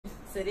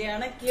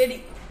சரியான கேடி.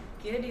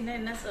 கேடினா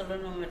என்ன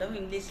சொல்லணும் மேடம்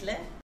இங்கிலீஷ்ல?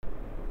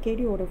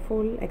 கேடியோட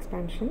full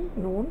expansion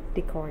known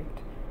Dacoit.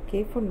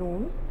 K for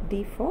known, D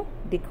for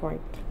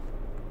Dacoit.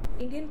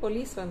 Indian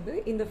police வந்து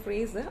இந்த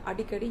ஃப்ரேஸை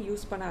அடிக்கடி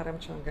யூஸ் பண்ண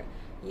ஆரம்பித்தாங்க.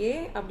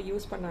 ஏன் அப்படி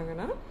யூஸ்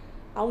பண்ணாங்கன்னா,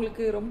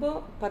 அவங்களுக்கு ரொம்ப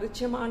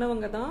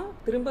பரிச்சயமானவங்க தான்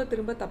திரும்ப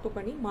திரும்ப தப்பு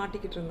பண்ணி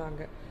மாட்டிக்கிட்டு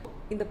இருந்தாங்க.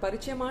 இந்த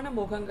பரிச்சயமான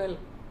முகங்கள்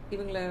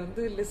இவங்களை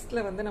வந்து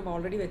லிஸ்ட்டில் வந்து நம்ம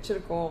ஆல்ரெடி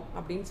வச்சுருக்கோம்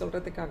அப்படின்னு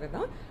சொல்கிறதுக்காக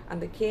தான்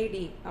அந்த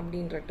கேடி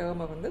அப்படின்ற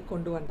டேர்மை வந்து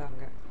கொண்டு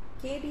வந்தாங்க.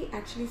 கேடி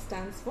actually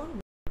stands for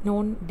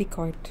known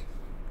Dacoit.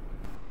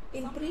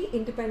 In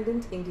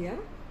pre-independent India,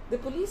 the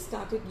police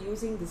started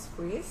using this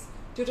phrase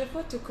to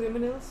refer to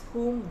criminals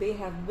whom they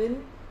have been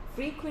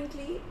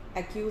frequently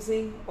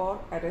accusing or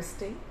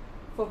arresting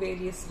for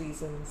various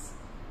reasons.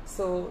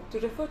 So, to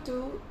refer to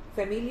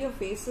familiar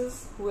faces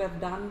who have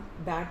done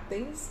bad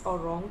things or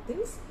wrong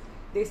things,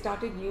 they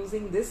started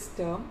using this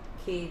term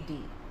KD.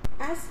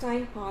 As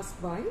time passed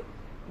by,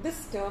 this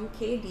term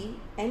KD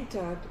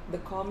entered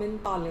the common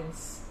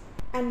parlance.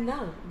 And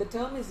now the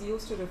term is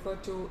used to refer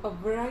to a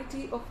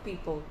variety of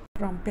people,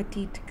 from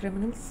petite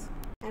criminals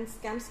and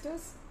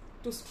scamsters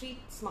to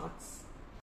street smarts.